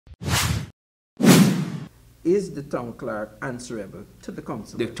is the town clerk answerable to the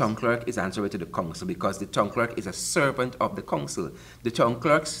council? The town clerk is answerable to the council because the town clerk is a servant of the council. The town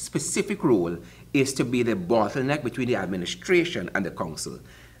clerk's specific role is to be the bottleneck between the administration and the council.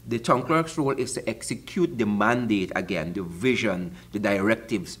 The town clerk's role is to execute the mandate, again, the vision, the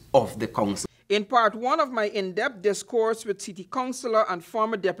directives of the council. In part one of my in-depth discourse with City Councillor and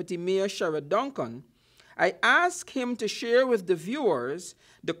former Deputy Mayor Sherrod Duncan, I asked him to share with the viewers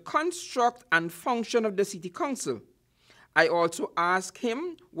the construct and function of the City Council. I also asked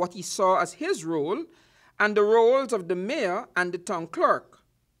him what he saw as his role and the roles of the mayor and the town clerk.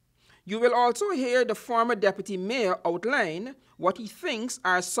 You will also hear the former Deputy Mayor outline what he thinks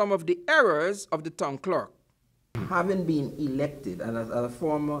are some of the errors of the town clerk. Having been elected, and as a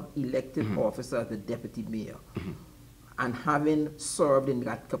former elected officer, the Deputy Mayor, and having served in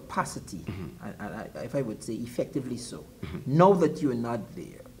that capacity, and if I would say effectively so, now that you're not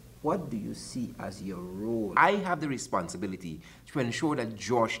there, what do you see as your role? I have the responsibility to ensure that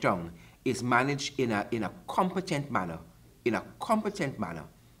Georgetown is managed in a competent manner. In a competent manner.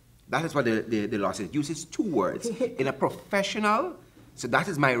 That is what the law says. It uses two words. In a professional, so that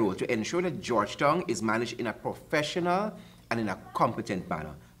is my role, to ensure that Georgetown is managed in a professional and in a competent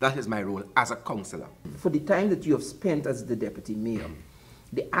manner. That is my role as a councillor. For the time that you have spent as the Deputy Mayor,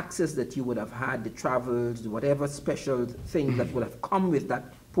 the access that you would have had, the travels, whatever special things that would have come with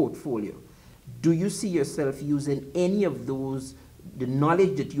that portfolio, do you see yourself using any of those, the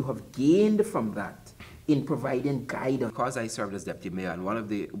knowledge that you have gained from that, in providing guidance? Because I served as Deputy Mayor, and one of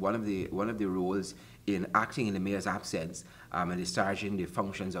the roles in acting in the mayor's absence and discharging the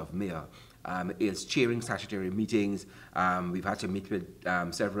functions of mayor is chairing statutory meetings. We've had to meet with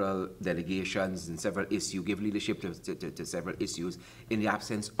several delegations and several issues, give leadership to several issues in the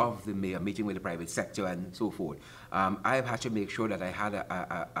absence of the mayor, meeting with the private sector and so forth. I've had to make sure that I had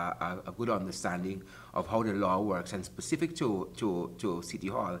a good understanding of how the law works, and specific to City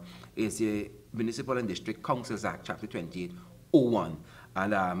Hall is the Municipal and District Councils Act, Chapter 2801.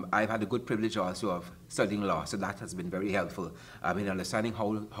 And I've had the good privilege also of studying law, so that has been very helpful in understanding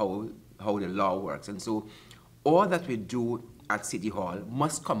how the law works. And so all that we do at City Hall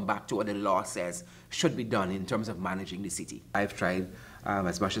must come back to what the law says should be done in terms of managing the city. I've tried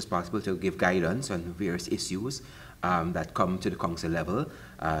as much as possible to give guidance on various issues that come to the council level,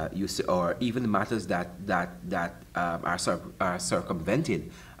 or even the matters that are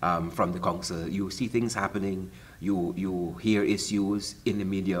circumvented from the council. You see things happening, you hear issues in the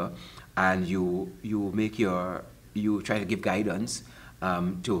media, and you try to give guidance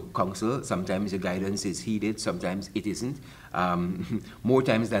to council. Sometimes the guidance is heeded, sometimes it isn't. More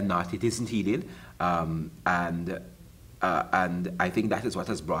times than not, it isn't heeded. And I think that is what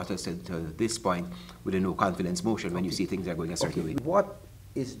has brought us to this point with a no confidence motion when you see things are going a certain way. What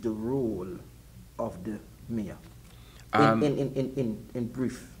is the role of the mayor? In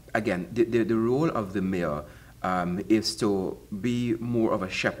brief. Again, the role of the mayor is to be more of a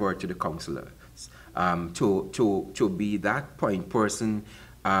shepherd to the councillors, to be that point person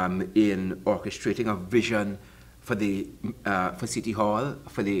in orchestrating a vision for City Hall,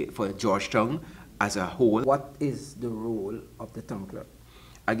 for Georgetown as a whole. What is the role of the town clerk?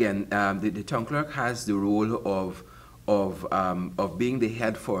 Again, the town clerk has the role of being the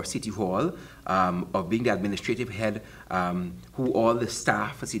head for City Hall, of being the administrative head who all the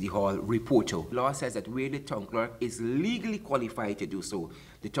staff for City Hall report to. Law says that where the town clerk is legally qualified to do so,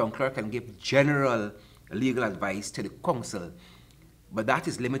 the town clerk can give general legal advice to the council, but that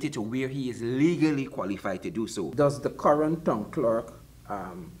is limited to where he is legally qualified to do so. Does the current town clerk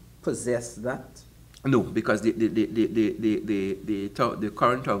possess that? No, because the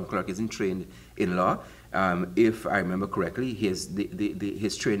current town clerk isn't trained in law. If I remember correctly, his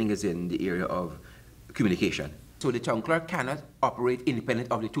training is in the area of communication. So the town clerk cannot operate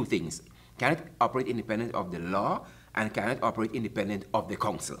independent of the two things. Cannot operate independent of the law and cannot operate independent of the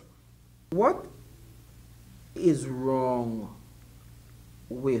council. What is wrong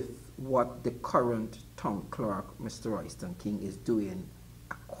with what the current town clerk, Mr. Royston King, is doing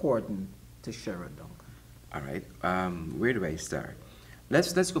according to Sherrod Duncan? All right, where do I start?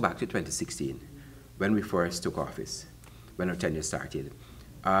 Let's go back to 2016, when we first took office, when our tenure started.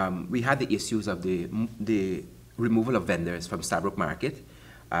 We had the issues of the removal of vendors from Starbrook Market,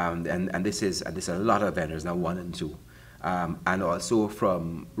 and this is a lot of vendors now, 1 and 2, and also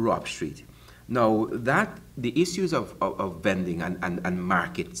from Rob Street. Now the issues of vending and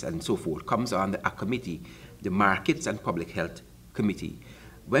markets and so forth comes on a committee, the Markets and Public Health Committee.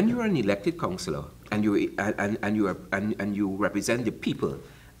 When you are an elected councillor and you represent the people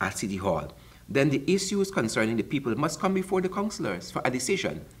at City Hall, then the issues concerning the people must come before the councillors for a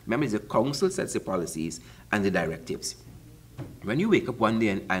decision. Remember, the council sets the policies and the directives. When you wake up one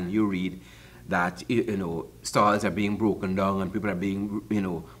day and you read that, stalls are being broken down and people are being,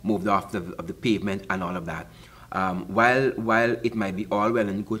 moved off of the pavement and all of that, while it might be all well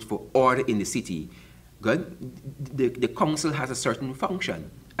and good for order in the city, the council has a certain function,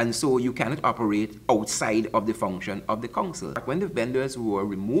 and so you cannot operate outside of the function of the council. When the vendors were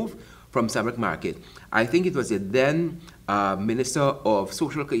removed from Sabrick Market, I think it was the then Minister of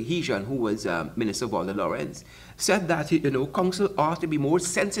Social Cohesion, who was Minister Walter Lawrence, said that council ought to be more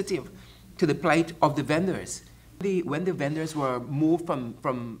sensitive to the plight of the vendors. When the vendors were moved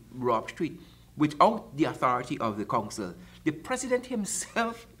from Rob Street without the authority of the council, the president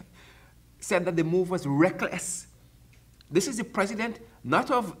himself said that the move was reckless. This is the president,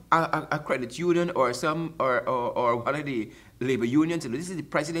 not of a credit union or one of the labor unions. This is the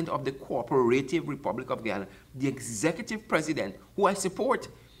president of the Cooperative Republic of Ghana, the executive president, who I support,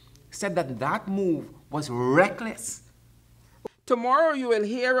 said that that move was reckless. Tomorrow you will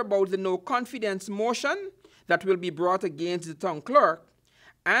hear about the no confidence motion that will be brought against the town clerk,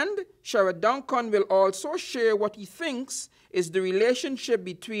 and Sheriff Duncan will also share what he thinks is the relationship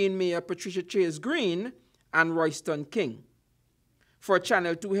between Mayor Patricia Chase Green and Royston King. For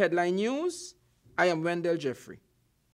Channel 2 Headline News, I am Wendell Jeffrey.